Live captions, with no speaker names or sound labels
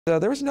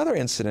There was another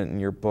incident in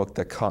your book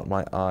that caught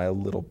my eye a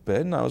little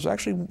bit, and I was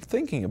actually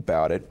thinking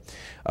about it,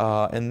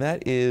 and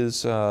that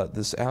is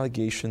this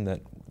allegation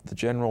that the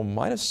general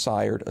might have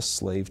sired a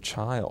slave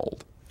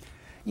child.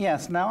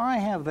 Yes, now I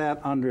have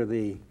that under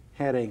the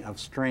heading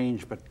of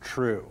strange but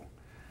true.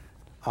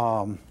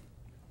 There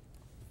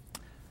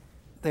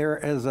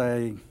is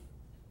a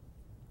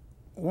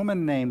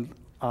woman named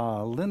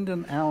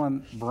Lyndon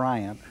Allen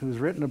Bryant who's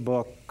written a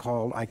book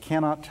called I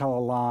Cannot Tell a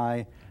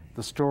Lie,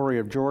 the story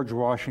of George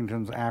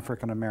Washington's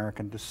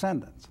African-American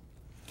descendants.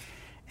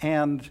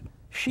 And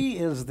she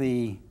is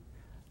the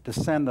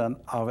descendant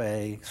of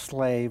a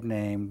slave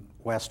named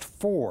West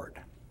Ford.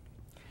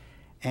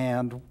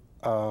 And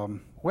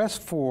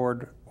West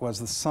Ford was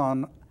the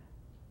son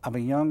of a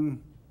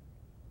young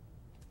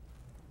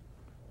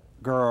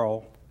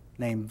girl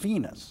named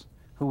Venus,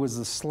 who was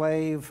the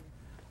slave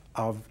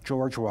of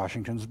George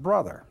Washington's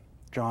brother,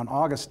 John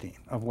Augustine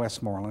of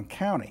Westmoreland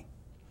County.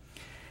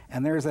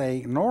 And there's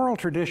an oral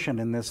tradition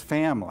in this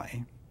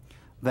family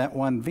that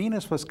when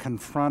Venus was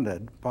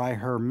confronted by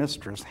her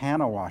mistress,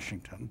 Hannah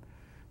Washington,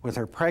 with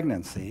her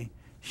pregnancy,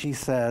 she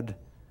said,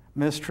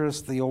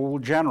 "Mistress, the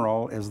old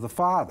general is the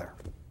father."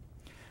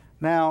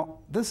 Now,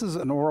 this is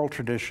an oral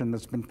tradition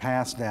that's been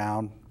passed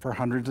down for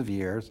hundreds of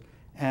years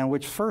and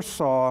which first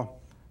saw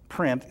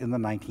print in the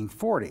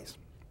 1940s.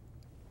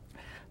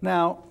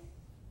 Now,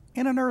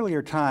 in an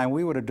earlier time,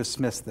 we would have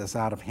dismissed this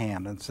out of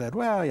hand and said,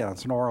 well, you know,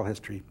 it's an oral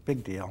history,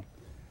 big deal.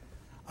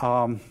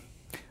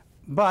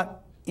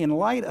 But in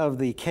light of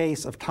the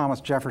case of Thomas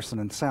Jefferson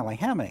and Sally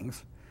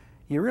Hemings,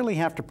 you really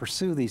have to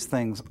pursue these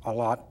things a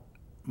lot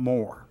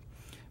more,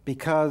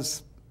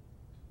 because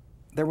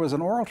there was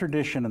an oral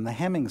tradition in the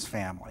Hemings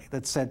family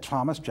that said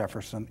Thomas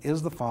Jefferson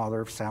is the father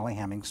of Sally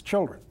Hemings'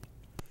 children.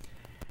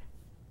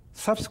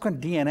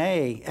 Subsequent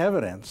DNA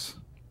evidence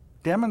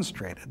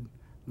demonstrated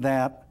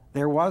that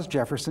there was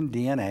Jefferson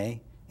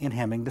DNA in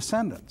Heming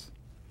descendants.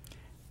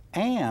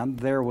 And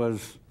there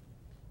was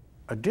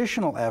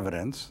additional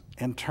evidence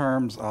in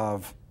terms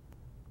of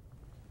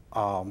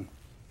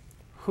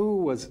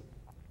who was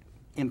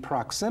in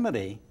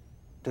proximity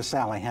to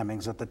Sally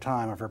Hemings at the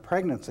time of her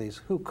pregnancies,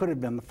 who could have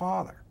been the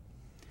father.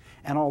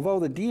 And although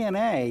the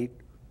DNA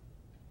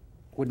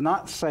would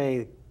not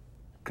say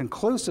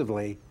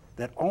conclusively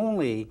that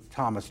only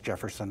Thomas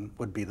Jefferson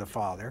would be the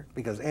father,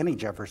 because any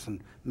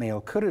Jefferson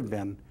male could have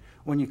been,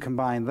 when you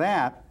combine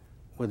that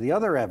with the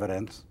other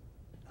evidence,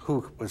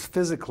 who was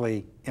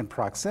physically in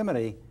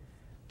proximity,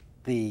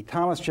 the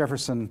Thomas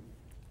Jefferson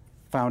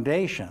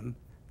Foundation,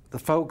 the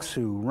folks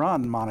who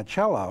run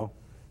Monticello,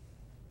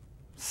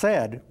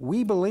 said,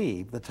 we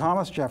believe that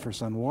Thomas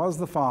Jefferson was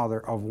the father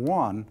of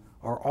one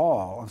or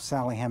all of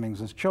Sally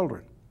Hemings'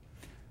 children.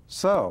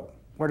 So,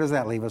 where does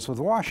that leave us with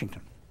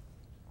Washington?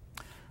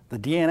 The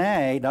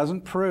DNA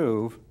doesn't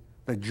prove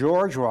that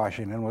George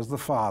Washington was the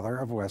father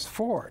of West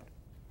Ford.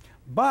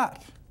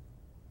 But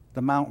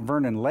the Mount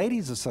Vernon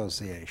Ladies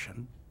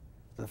Association,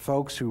 the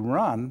folks who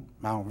run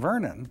Mount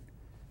Vernon,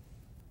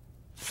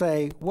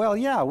 say, well,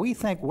 yeah, we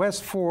think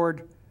West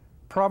Ford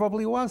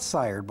probably was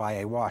sired by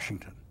a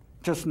Washington,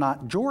 just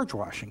not George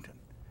Washington.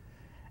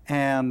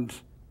 And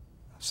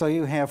so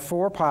you have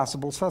four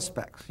possible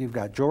suspects. You've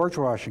got George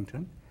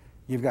Washington,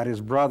 you've got his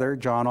brother,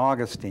 John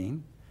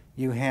Augustine,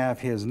 you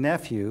have his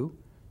nephew,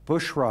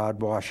 Bushrod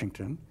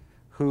Washington,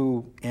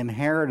 who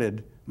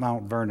inherited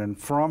Mount Vernon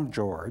from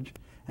George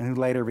and who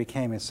later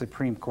became a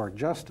Supreme Court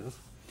justice.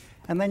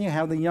 And then you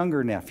have the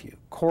younger nephew,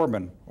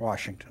 Corbin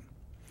Washington.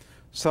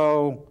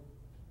 So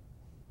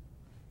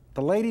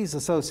the Ladies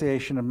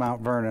Association of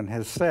Mount Vernon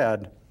has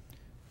said,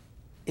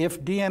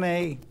 if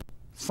DNA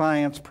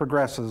science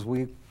progresses,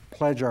 we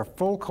pledge our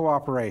full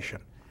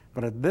cooperation.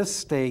 But at this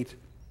state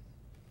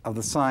of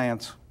the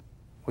science,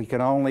 we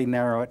can only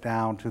narrow it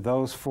down to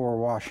those four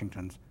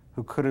Washingtons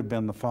who could have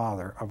been the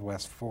father of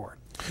West Ford.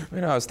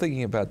 You know, I was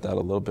thinking about that a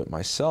little bit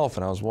myself,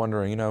 and I was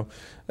wondering, you know,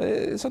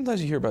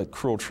 sometimes you hear about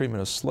cruel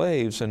treatment of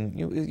slaves, and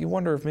you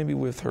wonder if maybe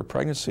with her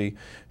pregnancy,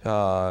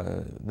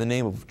 the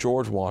name of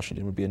George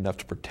Washington would be enough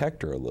to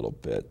protect her a little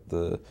bit,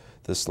 the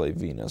slave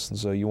Venus. And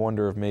so you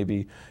wonder if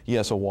maybe,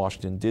 yes, a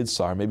Washington did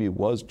sire, maybe it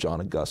was John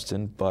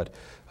Augustine, but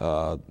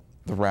the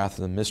wrath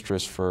of the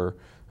mistress for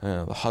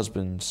the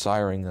husband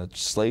siring a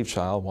slave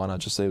child, why not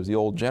just say it was the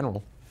old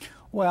general?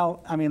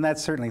 Well, I mean,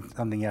 that's certainly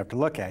something you have to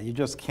look at. You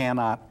just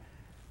cannot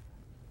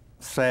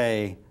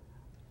say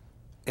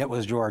it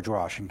was George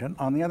Washington.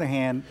 On the other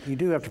hand, you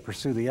do have to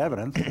pursue the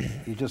evidence.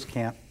 You just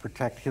can't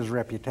protect his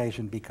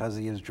reputation because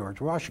he is George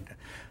Washington.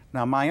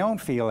 Now, my own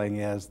feeling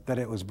is that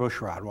it was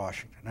Bushrod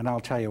Washington, and I'll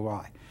tell you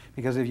why.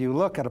 Because if you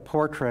look at a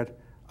portrait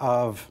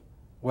of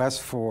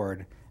West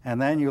Ford,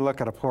 and then you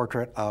look at a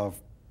portrait of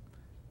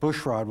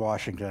Bushrod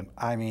Washington,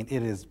 I mean,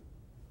 it is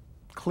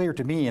clear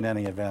to me in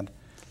any event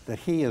that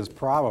he is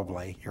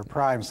probably your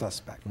prime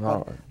suspect.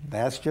 But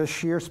that's just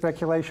sheer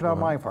speculation on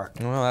my part.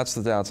 Well, that's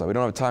the downside. We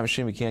don't have a time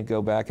machine. We can't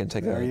go back and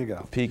take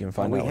a peek and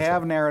find out. We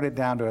have narrowed it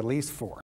down to at least four.